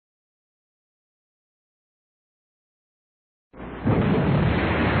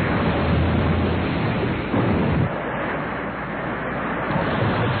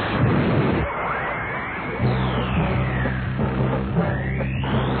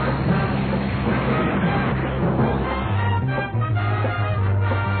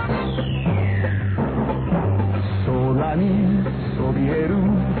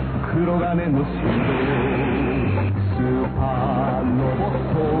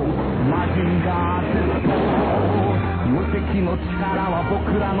ちの力は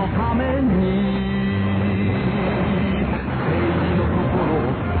僕らのために正義の心を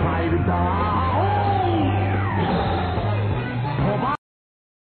伝えるだ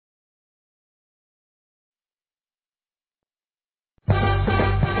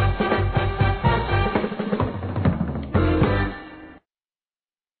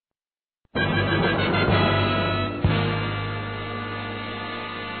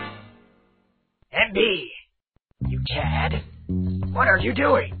MB! You cad! What are you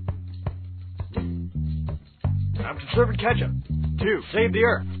doing? I'm conserving ketchup. To save the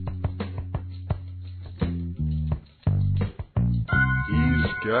Earth.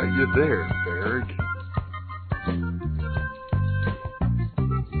 He's got you there, Berg.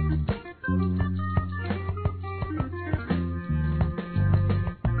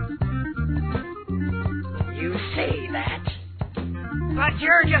 You say that? But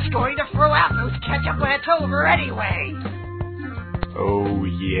you're just going to throw out those ketchup left over anyway! Oh,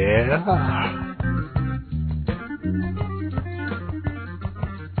 yeah?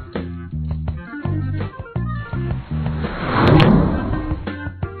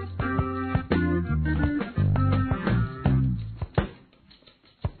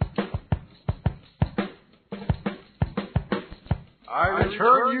 I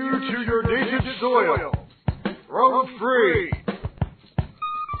return you to your native soil. Roam free.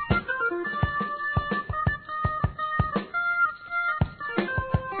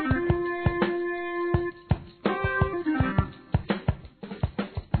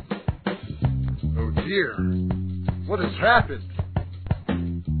 Oh, dear. What has happened?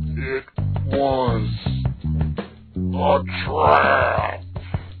 It was a trap.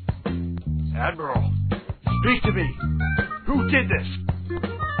 Admiral, speak to me. Who did this?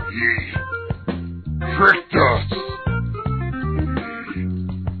 He tricked us.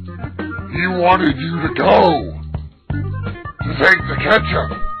 He wanted you to go. To take the ketchup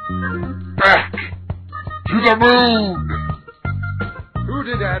back to the moon. Who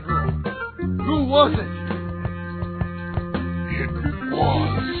did, Admiral? Who was it? It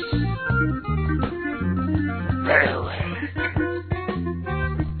was Barrick.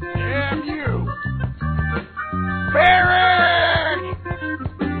 Damn you! Barrick!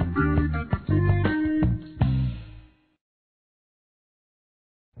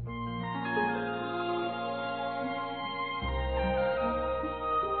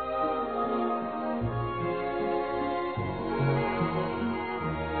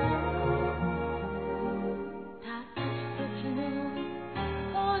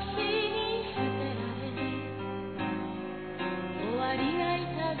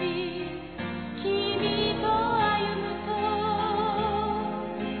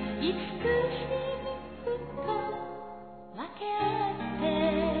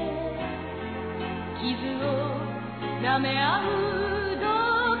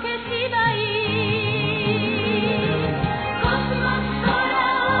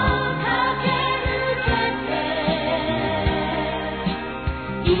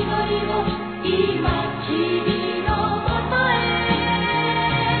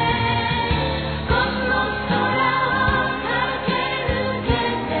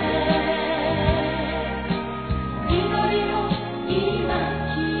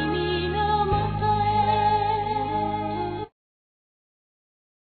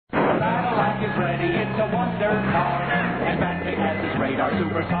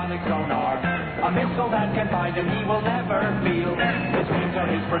 Supersonic sonar, a missile that can find him, he will never feel. His wings are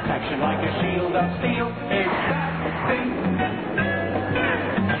his protection like a shield of steel. It's that thing.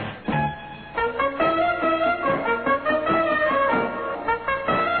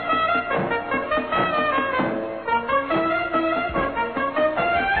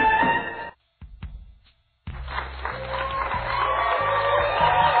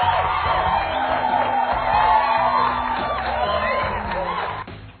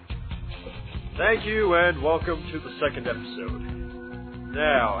 Thank you, and welcome to the second episode.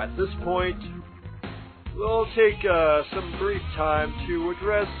 Now, at this point, we'll take some brief time to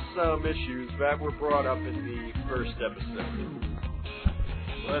address some issues that were brought up in the first episode.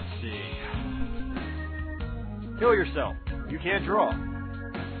 Let's see. Kill yourself. You can't draw.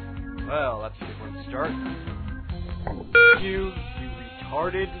 Well, that's a good one to start. You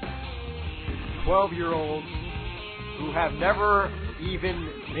retarded 12-year-olds who have never even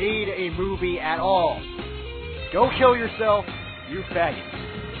made a movie at all. Go kill yourself, you faggot.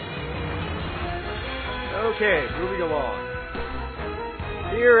 Okay, moving along.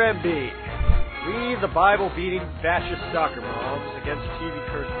 Dear MB, we, the Bible-beating fascist soccer moms against TV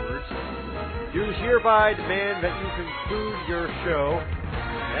curse words, do hereby demand that you conclude your show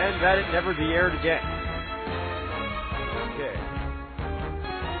and that it never be aired again. Okay.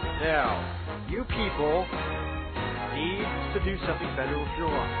 Now, you people need to do something better with your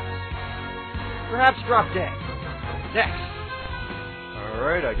lives. Perhaps drop dead. Next.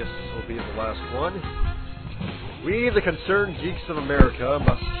 Alright, I guess this will be the last one. We, the concerned geeks of America,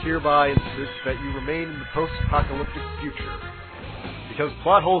 must hereby insist that you remain in the post-apocalyptic future. Because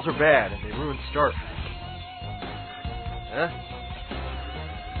plot holes are bad and they ruin Star Trek. Huh?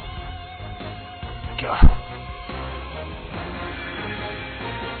 God.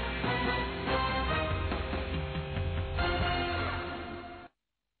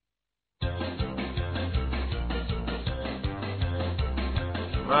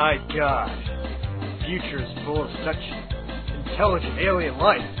 My God, the future is full of such intelligent alien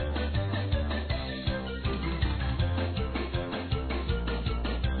life.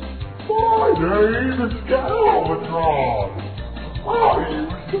 My name is Galvatron. I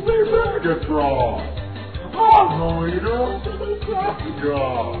used to be Megatron. I'm the leader of the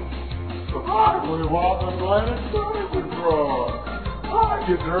Decepticons. I live on the planet Cybertron. I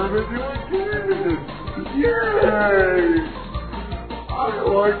determined to again. Yay! I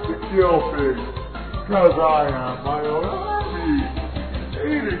like to kill things, because I have my own army.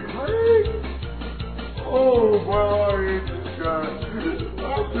 Ain't it great? Oh, well, I ain't this guy.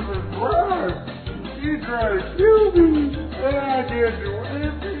 Optimus Prime. He tried to kill me, and I can't do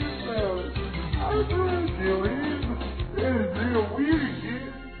anything about it. I tried to kill him, and it's real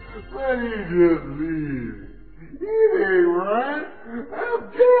weird, but he just leaves. It ain't right. I'm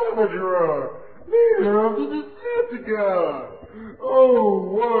Galvatron, leader of the Decepticons. Oh,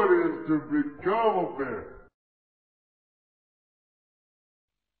 what is to become of it?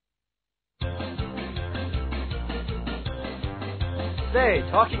 Say,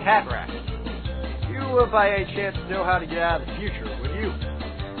 Talking Hat Rack, you by any chance know how to get out of the future, would you?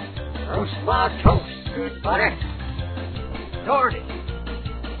 Roast my toast, good butter. Darn it!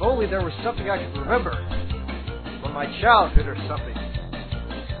 If only there was something I could remember from my childhood or something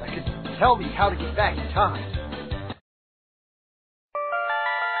that could tell me how to get back in time.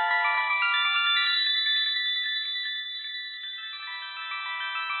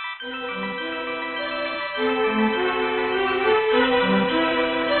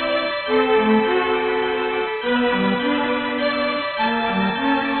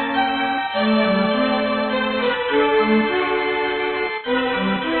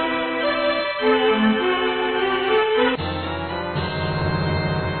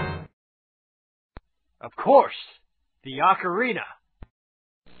 Of course, the ocarina.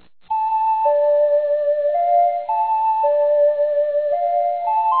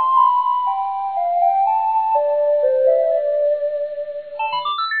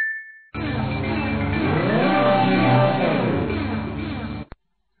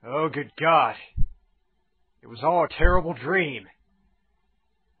 Oh, good God. It was all a terrible dream.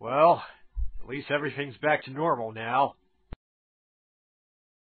 Well, at least everything's back to normal now.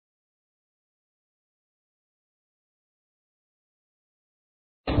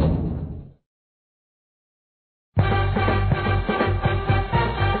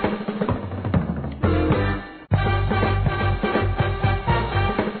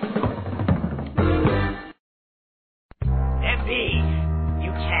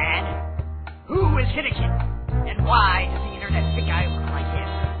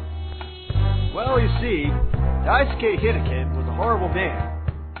 Well, you see, Daisuke Hideken was a horrible man.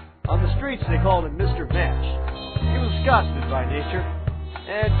 On the streets they called him Mr. Match. He was a Scotsman by nature,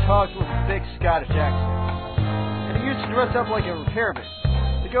 and talked with a thick Scottish accent. And he used to dress up like a repairman,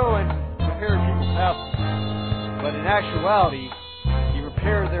 to go and repair people's houses. But in actuality, he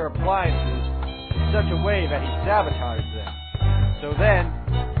repaired their appliances in such a way that he sabotaged them. So then,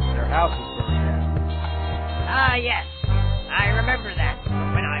 their houses burned down. Ah, yes. I remember that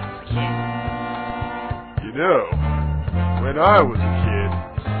when I was a kid. You know, when I was a kid,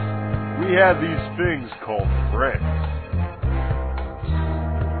 we had these things called friends.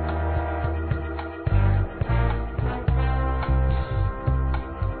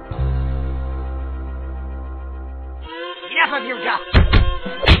 Enough of your guff.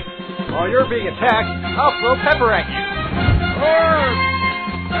 While you're being attacked, I'll throw pepper at you.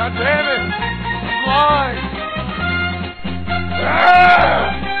 God damn it! Fly!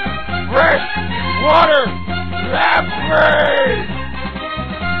 Ah! Fresh water! Evaporate!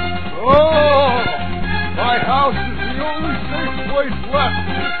 Oh! My house is the only safe place left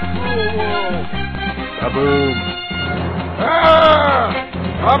in this cruel world! Kaboom! Ah!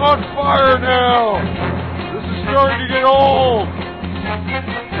 I'm on fire now! This is starting to get old!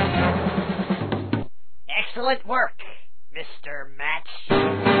 Excellent work, Mr. Match.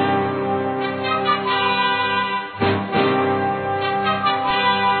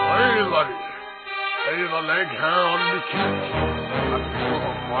 Egghound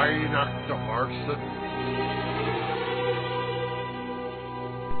Weihnachten.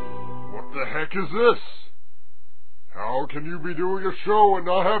 What the heck is this? How can you be doing a show and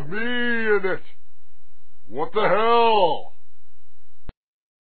not have me in it? What the hell?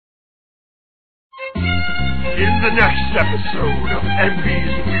 In the next episode of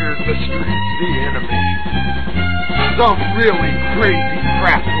Envy's Weird Mysteries, the animation, some really crazy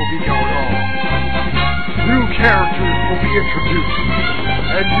crap will be going on. New characters will be introduced,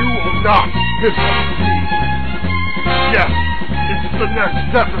 and you will not miss a beat. Yes, it's the next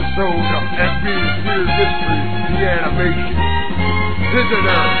episode of Envy's Weird Mysteries, the animation.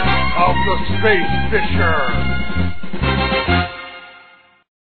 Visitor of the Space Fisher.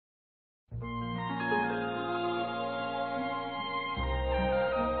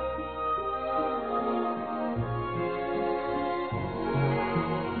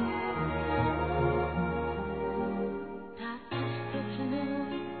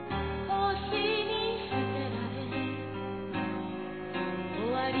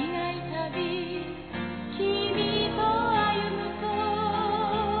 Be